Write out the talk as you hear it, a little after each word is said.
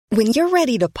When you're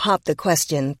ready to pop the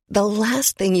question, the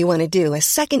last thing you want to do is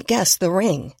second-guess the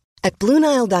ring. At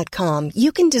BlueNile.com,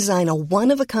 you can design a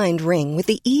one-of-a-kind ring with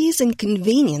the ease and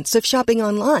convenience of shopping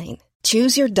online.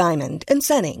 Choose your diamond and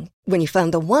setting. When you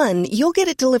find the one, you'll get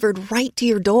it delivered right to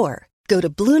your door. Go to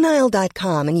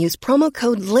BlueNile.com and use promo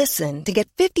code LISTEN to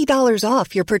get $50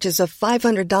 off your purchase of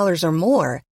 $500 or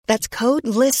more. That's code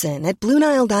LISTEN at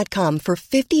BlueNile.com for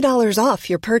 $50 off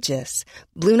your purchase.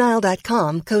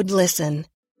 BlueNile.com, code LISTEN.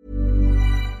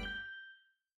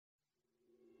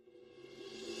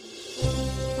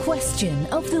 Question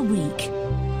of the week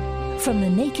from the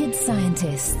Naked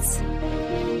Scientists.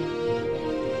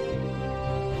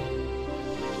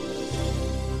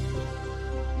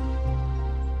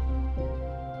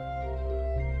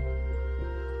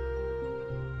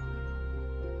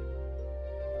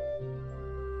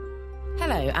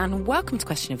 Hello and welcome to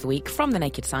Question of the Week from The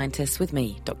Naked Scientists with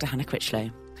me, Dr. Hannah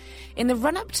Critchlow. In the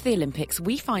run-up to the Olympics,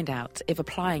 we find out if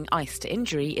applying ice to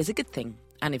injury is a good thing,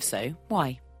 and if so,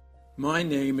 why. My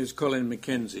name is Colin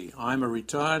McKenzie. I'm a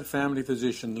retired family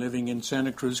physician living in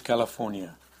Santa Cruz,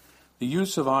 California. The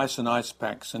use of ice and ice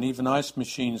packs and even ice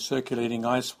machines circulating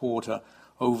ice water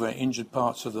over injured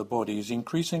parts of the body is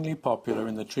increasingly popular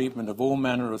in the treatment of all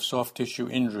manner of soft tissue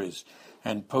injuries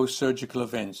and post-surgical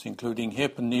events, including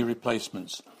hip and knee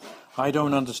replacements. I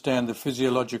don't understand the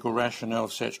physiological rationale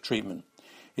of such treatment.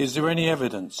 Is there any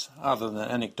evidence, other than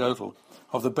anecdotal,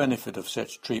 of the benefit of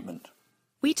such treatment?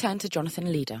 We turn to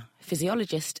Jonathan Leader,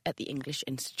 physiologist at the English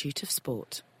Institute of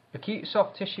Sport. Acute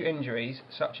soft tissue injuries,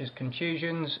 such as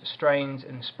contusions, strains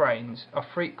and sprains, are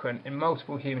frequent in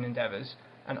multiple human endeavours,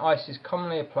 and ice is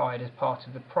commonly applied as part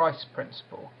of the PRICE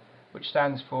principle, which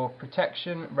stands for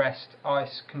Protection, Rest,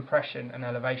 Ice, Compression and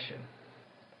Elevation.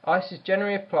 Ice is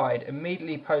generally applied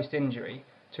immediately post-injury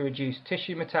to reduce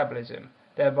tissue metabolism,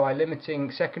 thereby limiting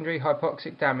secondary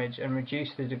hypoxic damage and reduce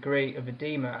the degree of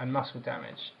edema and muscle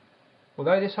damage.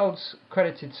 Although this holds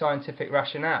credited scientific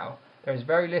rationale, there is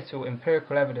very little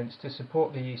empirical evidence to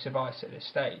support the use of ice at this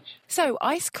stage. So,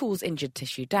 ice cools injured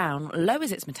tissue down,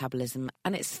 lowers its metabolism,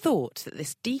 and it's thought that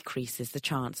this decreases the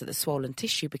chance that the swollen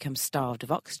tissue becomes starved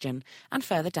of oxygen and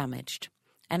further damaged.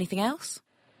 Anything else?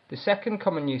 The second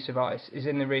common use of ice is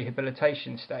in the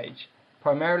rehabilitation stage,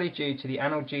 primarily due to the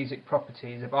analgesic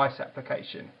properties of ice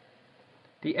application.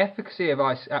 The efficacy of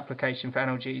ice application for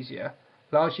analgesia,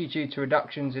 largely due to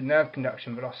reductions in nerve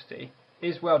conduction velocity,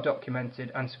 is well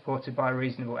documented and supported by a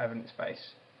reasonable evidence base.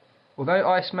 Although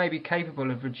ice may be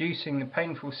capable of reducing the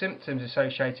painful symptoms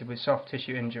associated with soft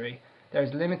tissue injury, there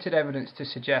is limited evidence to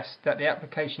suggest that the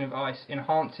application of ice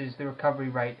enhances the recovery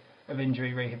rate of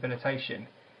injury rehabilitation.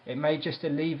 It may just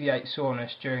alleviate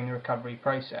soreness during the recovery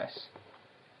process.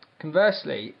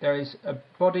 Conversely, there is a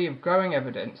body of growing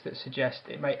evidence that suggests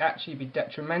it may actually be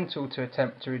detrimental to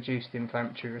attempt to reduce the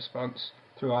inflammatory response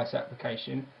through ice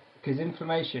application, because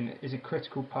inflammation is a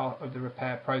critical part of the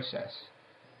repair process.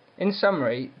 In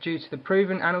summary, due to the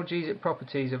proven analgesic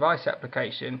properties of ice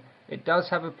application, it does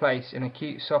have a place in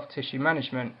acute soft tissue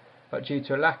management, but due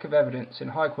to a lack of evidence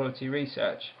and high quality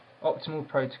research, optimal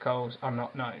protocols are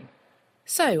not known.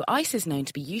 So, ice is known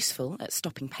to be useful at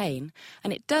stopping pain,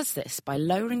 and it does this by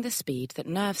lowering the speed that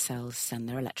nerve cells send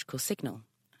their electrical signal.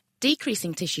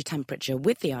 Decreasing tissue temperature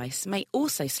with the ice may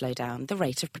also slow down the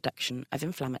rate of production of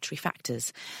inflammatory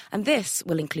factors, and this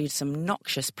will include some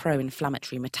noxious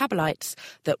pro-inflammatory metabolites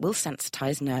that will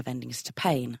sensitise nerve endings to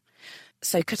pain.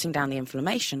 So cutting down the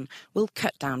inflammation will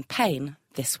cut down pain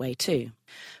this way too.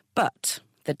 But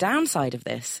the downside of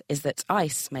this is that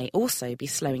ice may also be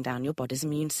slowing down your body's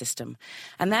immune system,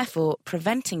 and therefore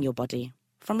preventing your body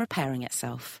from repairing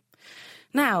itself.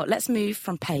 Now let's move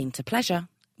from pain to pleasure,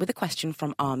 with a question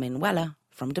from Armin Weller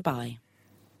from Dubai.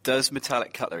 Does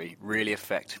metallic cutlery really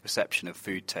affect perception of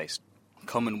food taste?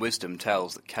 Common wisdom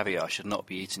tells that caviar should not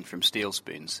be eaten from steel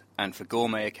spoons, and for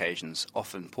gourmet occasions,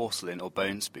 often porcelain or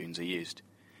bone spoons are used.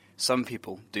 Some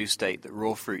people do state that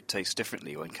raw fruit tastes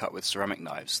differently when cut with ceramic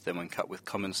knives than when cut with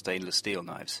common stainless steel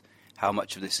knives. How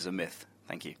much of this is a myth?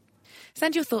 Thank you.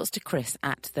 Send your thoughts to Chris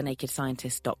at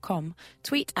thenakedscientist.com,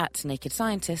 tweet at Naked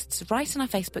Scientists, write on our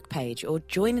Facebook page, or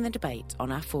join in the debate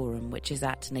on our forum, which is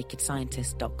at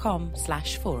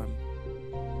nakedscientist.com/forum.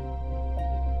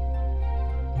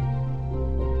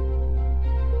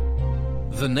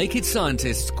 The Naked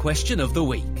Scientist's Question of the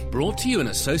Week, brought to you in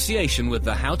association with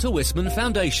the Houter Wisman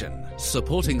Foundation,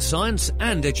 supporting science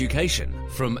and education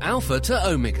from Alpha to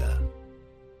Omega.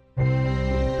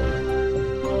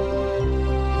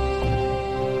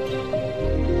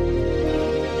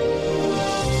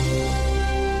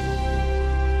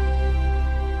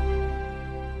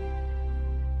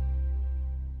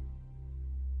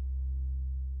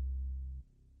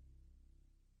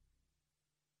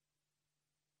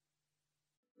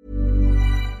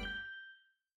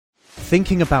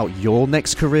 thinking about your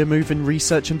next career move in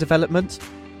research and development?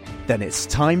 Then it's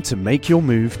time to make your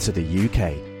move to the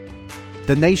UK.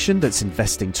 The nation that's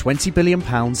investing £20 billion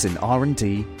in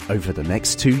R&D over the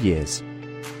next 2 years.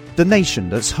 The nation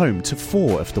that's home to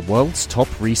 4 of the world's top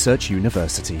research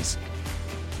universities.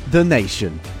 The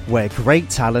nation where great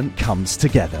talent comes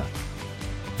together.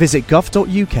 Visit gov.uk/great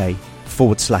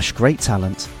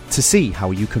talent to see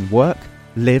how you can work,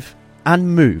 live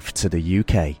and move to the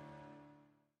UK.